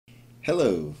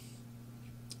Hello,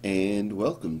 and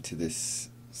welcome to this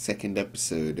second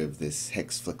episode of this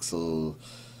HaxeFlixel,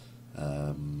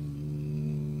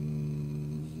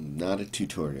 not a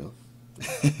tutorial.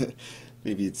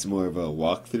 Maybe it's more of a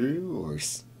walkthrough or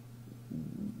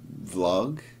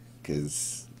vlog,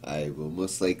 because I will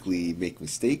most likely make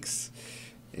mistakes,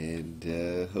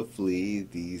 and hopefully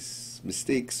these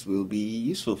mistakes will be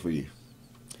useful for you.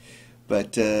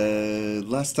 But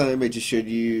last time I just showed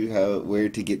you where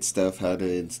to get stuff, how to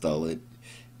install it,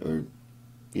 or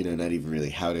not even really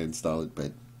how to install it,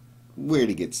 but where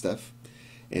to get stuff.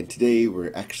 And today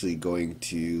we're actually going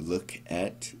to look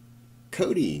at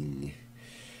coding.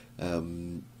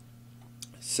 Let's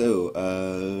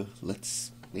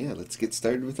get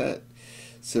started with that.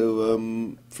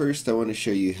 So first I want to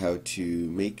show you how to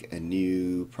make a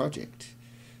new project.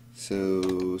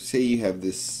 So say you have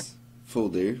this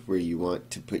folder where you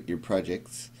want to put your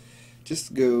projects.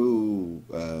 Just go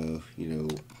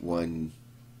one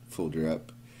folder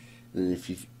up, and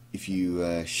if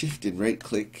you shift and right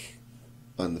click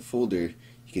on the folder,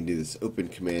 you can do this open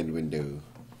command window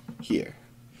here.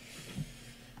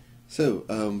 So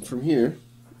from here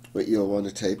what you'll want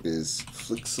to type is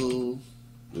Flixel,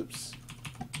 and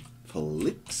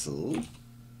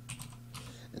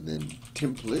then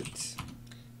template,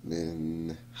 and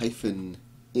then hyphen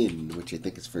in, which I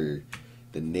think is for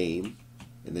the name,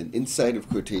 and then inside of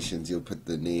quotations you'll put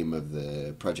the name of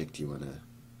the project you want to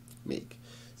make.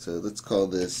 So let's call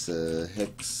this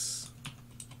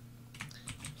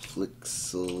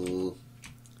HaxeFlixel.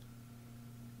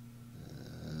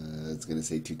 I was going to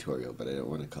say tutorial, but I don't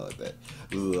want to call it that.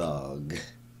 Vlog.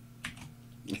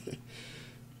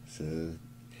 So,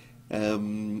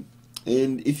 and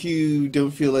if you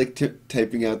don't feel like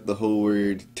typing out the whole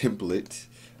word template,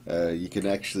 you can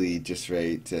actually just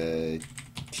write TPL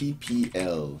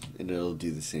and it'll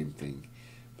do the same thing,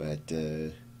 but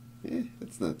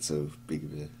that's not so big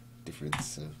of a difference.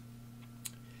 So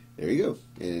there you go,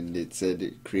 and it said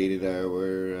it created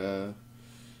our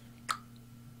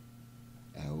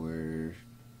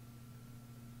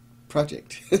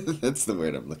project. That's the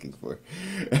word I'm looking for.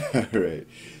 Alright,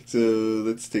 so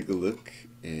let's take a look,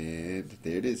 and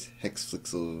there it is,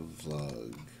 HaxeFlixel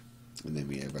vlog, and then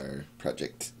we have our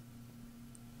project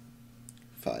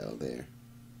file there.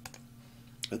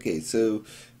 Okay, so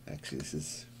actually this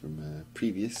is from a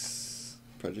previous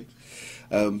project.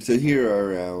 So here's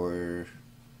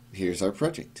our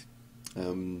project.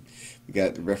 We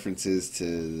got references to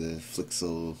the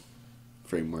Flixel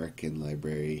framework and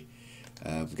library.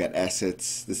 We've got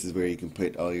assets. This is where you can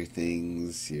put all your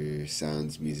things, your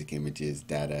sounds, music, images,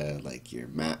 data, like your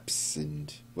maps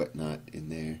and whatnot in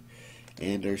there.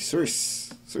 And our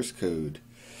source code.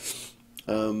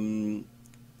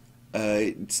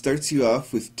 It starts you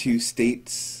off with two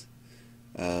states,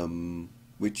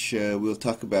 which we'll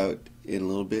talk about in a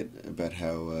little bit, about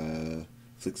how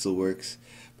Flixel works.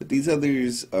 But these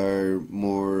others are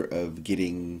more of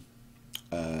getting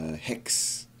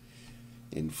Hex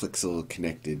and Flixel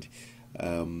connected.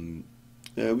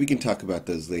 We can talk about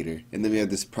those later. And then we have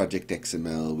this project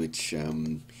XML, which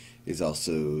is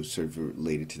also sort of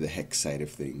related to the Hex side of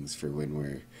things for when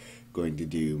we're going to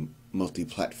do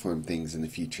multi-platform things in the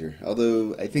future.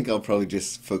 Although I think I'll probably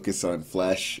just focus on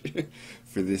Flash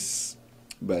for this,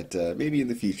 but maybe in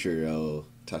the future I'll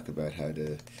talk about how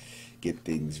to get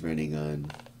things running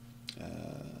on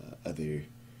other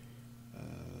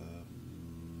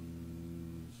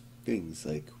things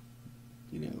like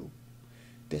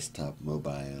desktop,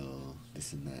 mobile,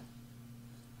 this and that.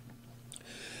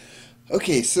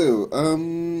 Okay, so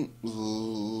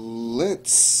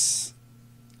let's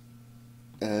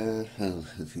let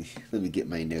me get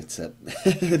my notes up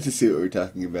to see what we're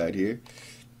talking about here.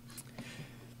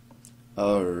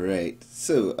 Alright,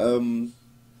 so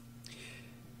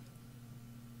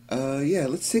yeah,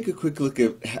 let's take a quick look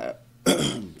at how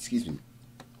excuse me,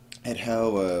 at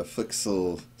how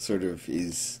Flixel sort of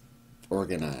is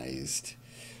organized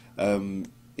in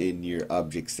your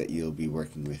objects that you'll be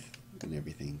working with and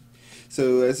everything.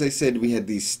 So as I said, we had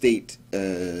these state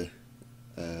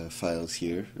files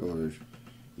here, or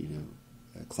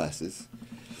classes,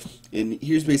 and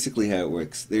here's basically how it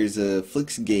works. There's a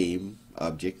Flix game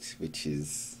object, which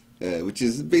is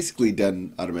basically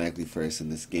done automatically for us in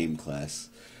this game class,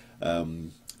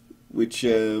 which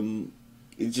is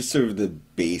just sort of the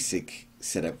basic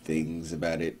setup things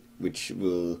about it, which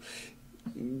will,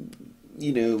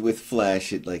 with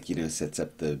Flash it sets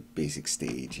up the basic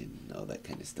stage and all that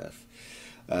kind of stuff.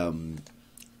 And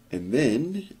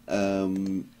then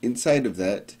inside of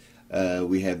that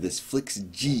we have this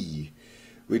FlixG,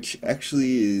 which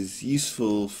actually is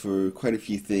useful for quite a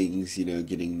few things, you know,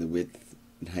 getting the width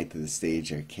and height of the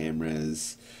stage, our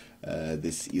cameras,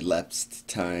 this elapsed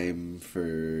time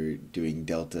for doing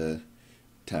delta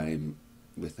time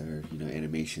with our, you know,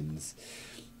 animations.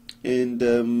 And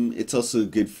it's also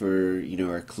good for, you know,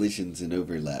 our collisions and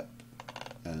overlap,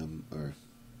 or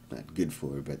not good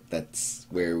for, but that's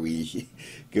where we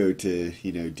go to,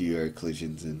 you know, do our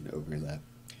collisions and overlap.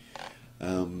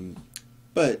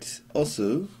 But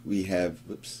also we have,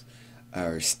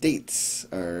 our states,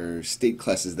 our state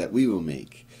classes that we will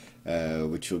make,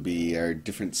 which will be our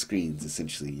different screens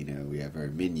essentially. You know, we have our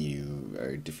menu,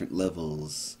 our different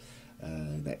levels,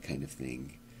 that kind of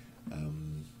thing.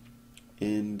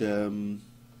 And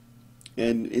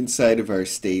inside of our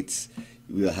states,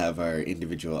 we'll have our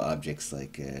individual objects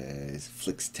like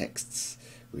FlxTexts,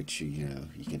 which, you know,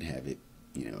 you can have it,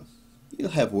 you know,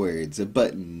 you'll have words, or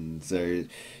buttons, or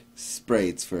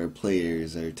sprites for our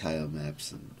players, or tile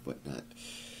maps and whatnot.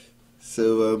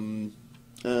 So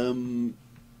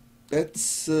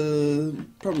that's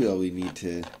probably all we need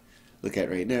to look at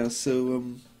right now. So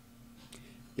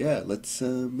yeah, let's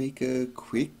make a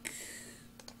quick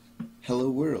hello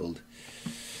world.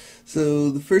 So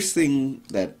the first thing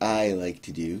that I like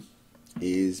to do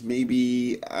is,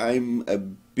 maybe I'm a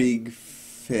big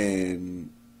fan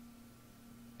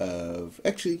of,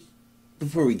 actually,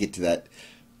 before we get to that,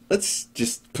 let's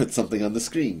just put something on the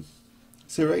screen.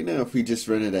 So right now, if we just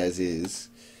run it as is,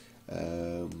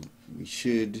 we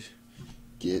should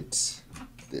get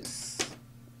this.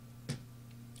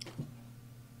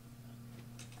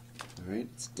 Alright,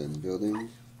 it's done building.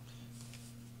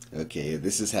 Okay,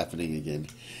 this is happening again.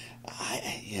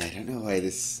 Yeah, I don't know why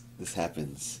this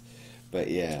happens, but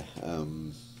yeah,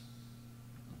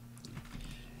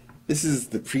 this is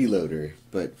the preloader,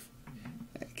 but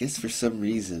I guess for some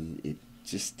reason it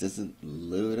just doesn't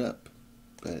load up.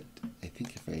 But I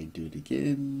think if I do it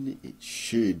again, it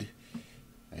should,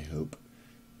 I hope,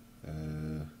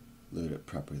 load up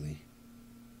properly.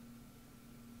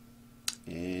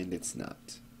 And it's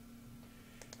not.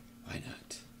 Why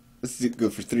not? Let's go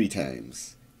for 3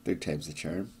 times. 3rd time's the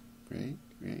charm. Right.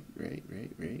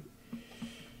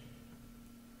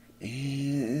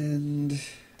 And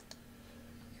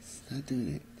it's not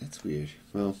doing it. That's weird.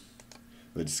 Well,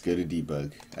 we'll just go to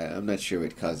debug. I'm not sure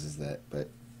what causes that, but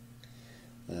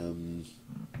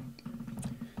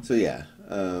so yeah,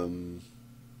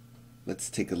 let's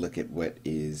take a look at what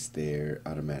is there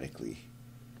automatically.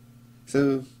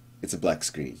 So it's a black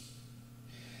screen.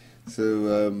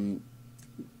 So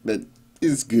that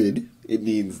is good. It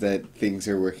means that things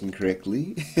are working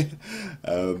correctly.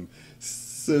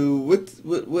 So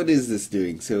what is this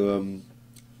doing? So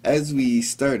as we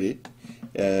start it,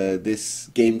 this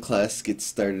game class gets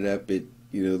started up. It,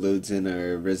 you know, loads in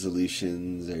our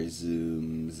resolutions, our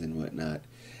zooms, and whatnot,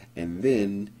 and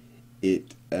then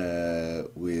it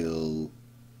will,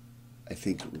 I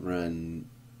think, run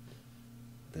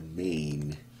the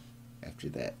main after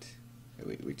that. Oh,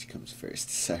 wait, which comes first?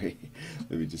 Sorry,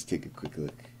 let me just take a quick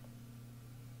look.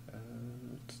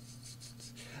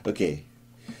 Okay,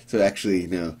 so actually,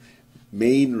 no,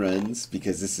 main runs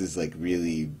because this is like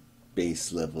really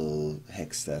base level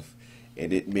hex stuff,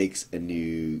 and it makes a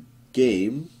new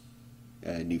game,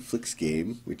 a new Flix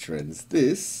game, which runs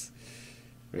this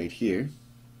right here,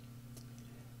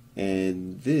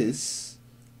 and this,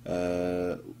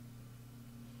 oh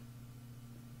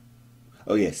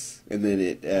yes, and then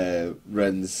it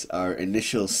runs our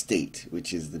initial state,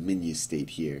 which is the menu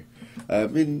state here.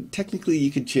 And technically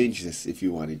you could change this if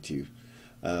you wanted to.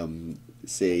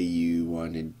 Say you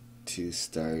wanted to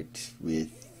start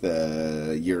with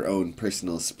your own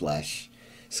personal splash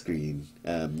screen.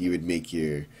 You would make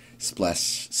your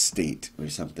splash state or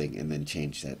something and then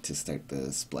change that to start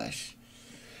the splash.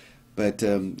 But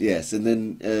yes, and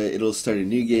then it'll start a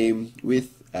new game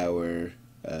with our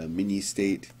menu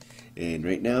state. And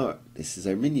right now, this is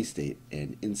our menu state,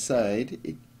 and inside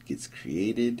it gets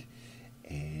created,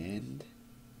 and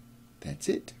that's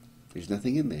it. There's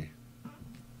nothing in there.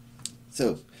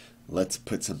 So let's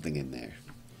put something in there.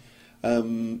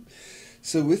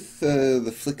 So with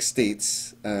the Flix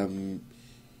states,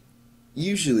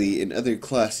 usually in other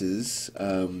classes,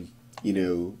 you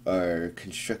know, our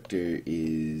constructor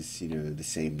is, you know, the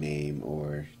same name,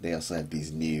 or they also have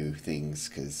these new things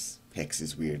because Hex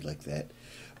is weird like that.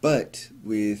 But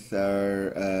with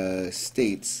our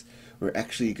states, we're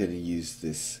actually going to use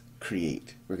this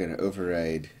create. We're going to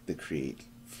override the create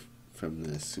from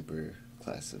the super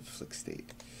class of Flix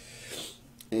state.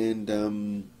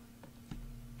 And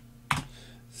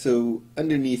so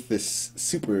underneath this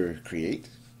super create,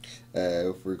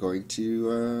 we're going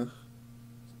to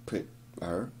put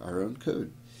our own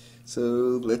code.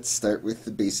 So let's start with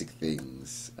the basic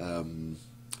things.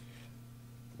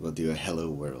 We'll do a hello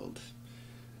world.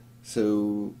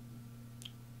 So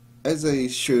as I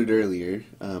showed earlier,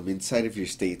 inside of your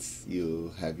states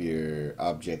you'll have your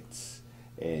objects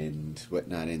and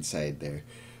whatnot inside there.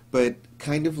 But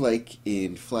kind of like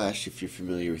in Flash, if you're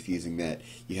familiar with using that,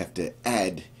 you have to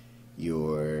add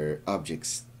your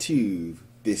objects to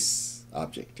this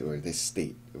object or this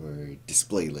state or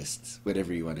display list,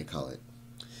 whatever you want to call it.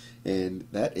 And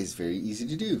that is very easy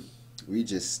to do. We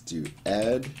just do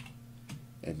add,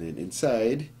 and then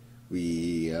inside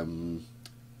we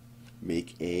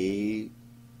make an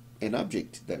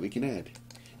object that we can add.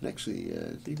 And actually,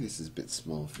 maybe this is a bit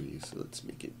small for you, so let's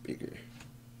make it bigger.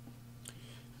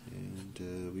 And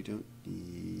we don't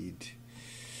need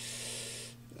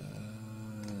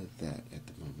that at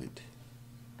the moment.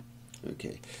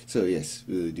 Okay, so yes,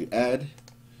 we'll do add,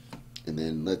 and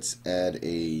then let's add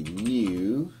a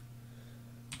new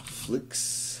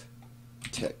FlxText.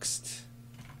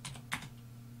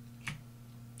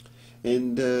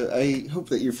 And I hope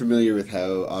that you're familiar with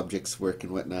how objects work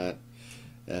and whatnot.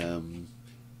 I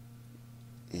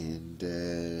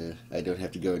don't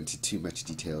have to go into too much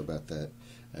detail about that.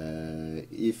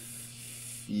 If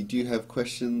you do have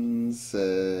questions,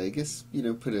 I guess,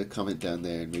 put a comment down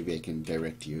there and maybe I can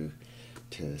direct you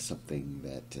to something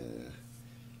that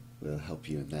will help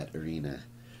you in that arena.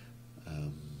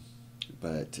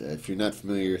 But if you're not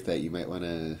familiar with that, you might want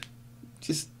to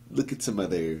just look at some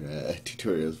other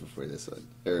tutorials before this one,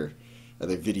 or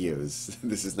other videos.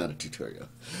 This is not a tutorial.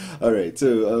 Alright,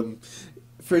 so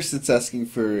first it's asking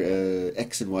for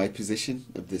X and Y position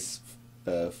of this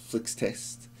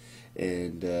FlxText,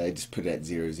 and I just put it at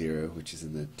 0, 0, which is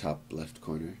in the top left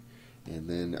corner. And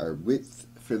then our width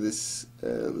for this,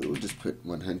 we'll just put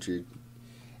 100,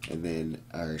 and then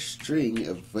our string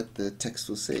of what the text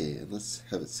will say, and let's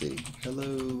have it say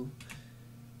hello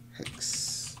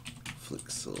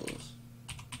HaxeFlixel.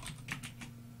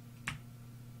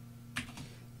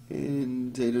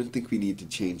 And I don't think we need to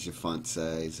change the font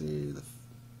size or the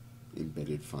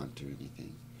embedded font or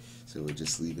anything, so we'll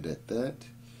just leave it at that.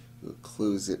 We'll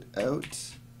close it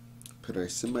out, put our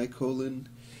semicolon,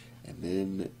 and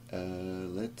then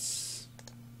let's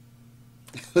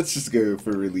just go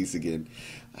for release again.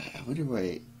 I wonder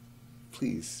why.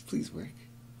 Please work,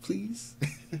 please.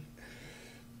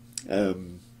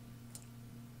 Man,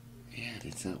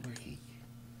 it's not working.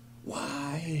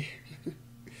 Why?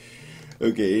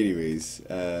 Okay, anyways,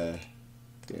 yeah,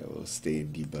 we'll stay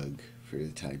in debug for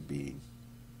the time being.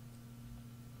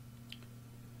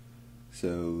 So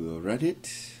we'll run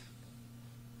it,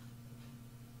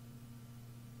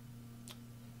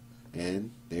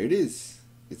 and there it is.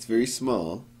 It's very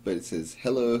small, but it says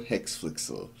hello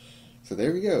HaxeFlixel. So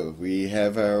there we go. We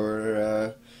have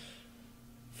our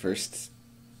first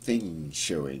thing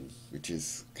showing, which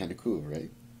is kind of cool, right?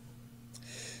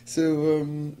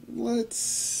 So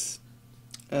let's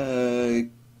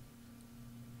kick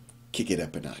it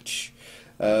up a notch.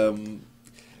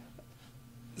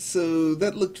 So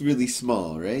that looked really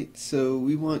small, right? So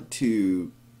we want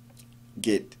to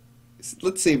get,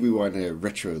 let's say we want a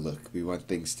retro look. We want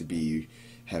things to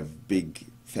have big,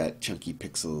 fat, chunky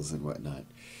pixels and whatnot.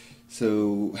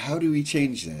 So how do we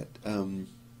change that?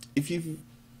 If you've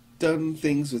done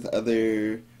things with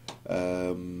other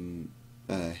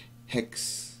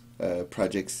hex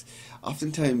projects,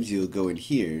 oftentimes you'll go in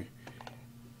here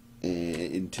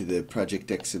into the project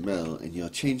XML and you'll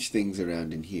change things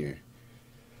around in here.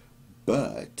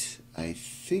 But I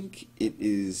think it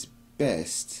is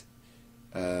best,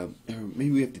 or maybe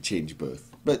we have to change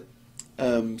both. But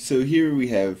so here we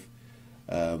have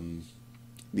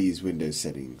these Windows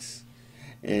settings,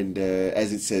 and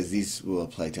as it says, these will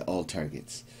apply to all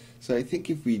targets. So I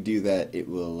think if we do that, it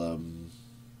will,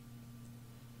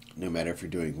 no matter if we're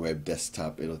doing web,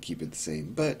 desktop, it'll keep it the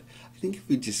same. But I think if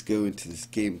we just go into this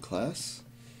game class,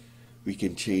 we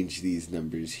can change these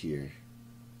numbers here.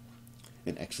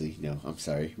 And actually, no, I'm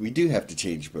sorry, we do have to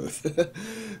change both.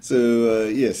 So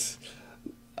yes,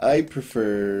 I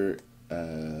prefer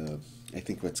I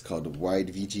think what's called a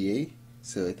wide VGA.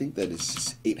 So I think that is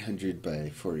just 800 by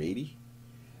 480.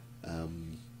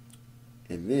 And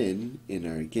then in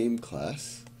our game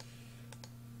class,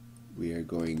 we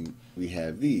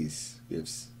have these. We have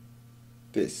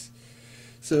this.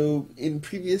 So in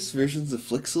previous versions of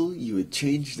Flixel, you would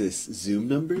change this zoom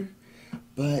number,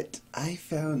 but I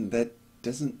found that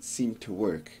doesn't seem to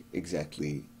work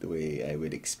exactly the way I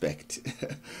would expect.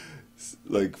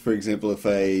 Like, for example, if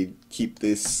I keep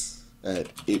this at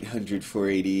 800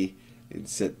 480 and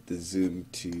set the zoom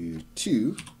to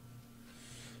 2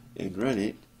 and run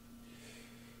it,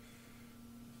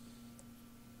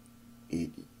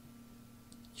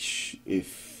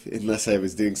 unless I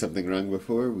was doing something wrong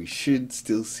before, we should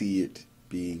still see it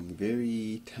being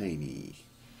very tiny.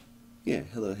 Yeah,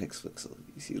 hello HaxeFlixel.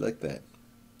 You see, like that.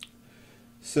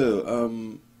 So,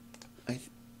 I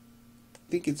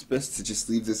think it's best to just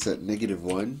leave this at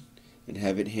 -1 and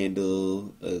have it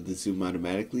handle the zoom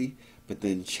automatically, but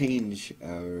then change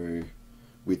our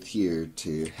width here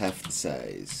to half the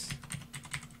size.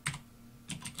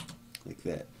 Like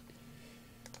that.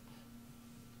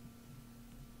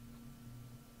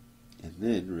 And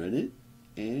then run it,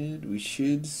 and we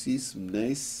should see some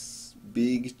nice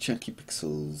big chunky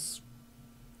pixels.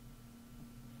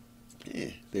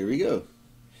 Yeah, there we go.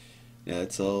 Now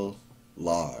it's all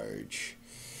large.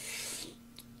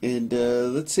 And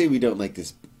let's say we don't like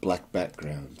this black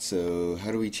background, so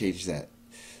how do we change that?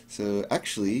 So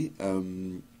actually,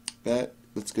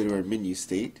 let's go to our menu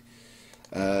state.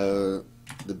 The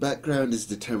background is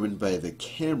determined by the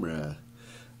camera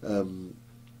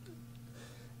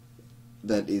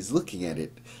that is looking at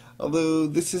it. Although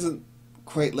this isn't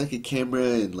quite like a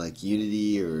camera in like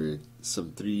Unity or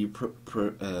some 3D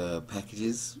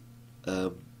packages,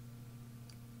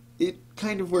 it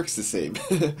kind of works the same.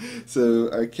 So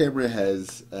our camera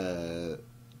has a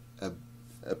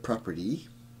property.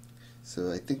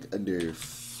 So I think under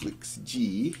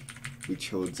FlxG, which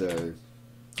holds our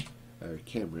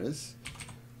cameras,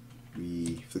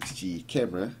 FlxG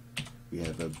camera, we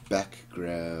have a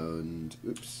background.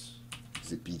 Oops,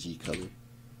 is it BG color?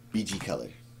 BG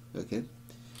color. Okay,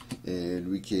 and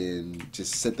we can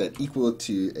just set that equal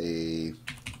to a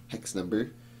hex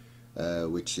number,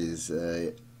 which is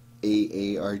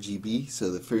AARGB.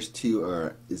 So the first two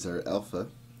is our alpha,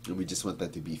 and we just want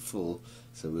that to be full.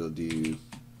 So we'll do,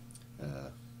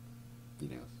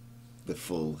 the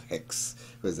full hex.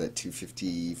 Was that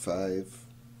 255?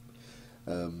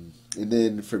 And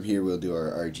then from here we'll do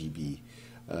our RGB.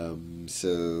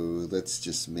 So let's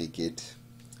just make it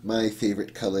my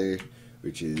favorite color,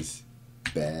 which is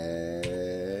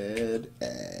badass.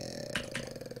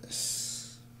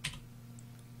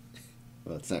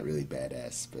 Well, it's not really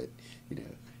badass, but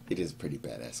it is a pretty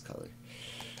badass color.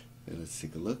 And let's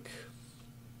take a look.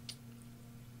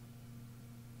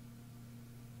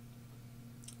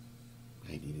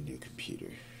 I need a new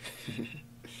computer.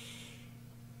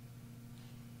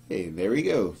 Hey, there we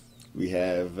go. We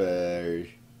have our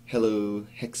hello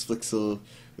HaxeFlixel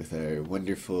with our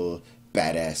wonderful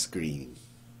badass green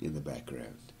in the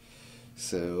background.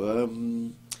 So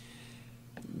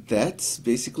that's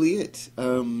basically it.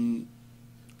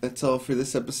 That's all for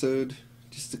this episode.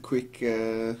 Just a quick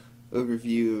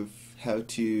overview of how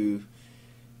to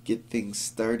get things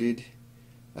started.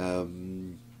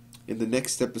 In the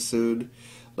next episode,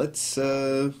 let's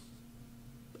add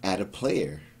a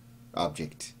player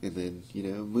object and then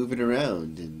move it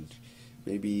around and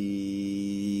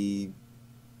maybe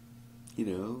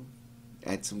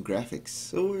add some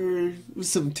graphics or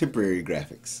some temporary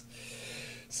graphics.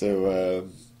 So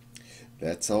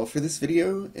that's all for this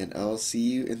video, and I'll see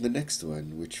you in the next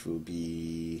one, which will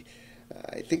be,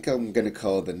 I think I'm gonna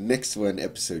call the next one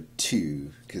episode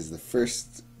 2, because the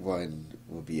first one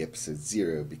will be episode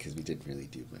 0, because we didn't really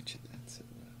do much in that. So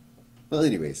well,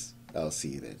 anyways, I'll see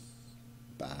you then.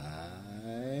 Bye.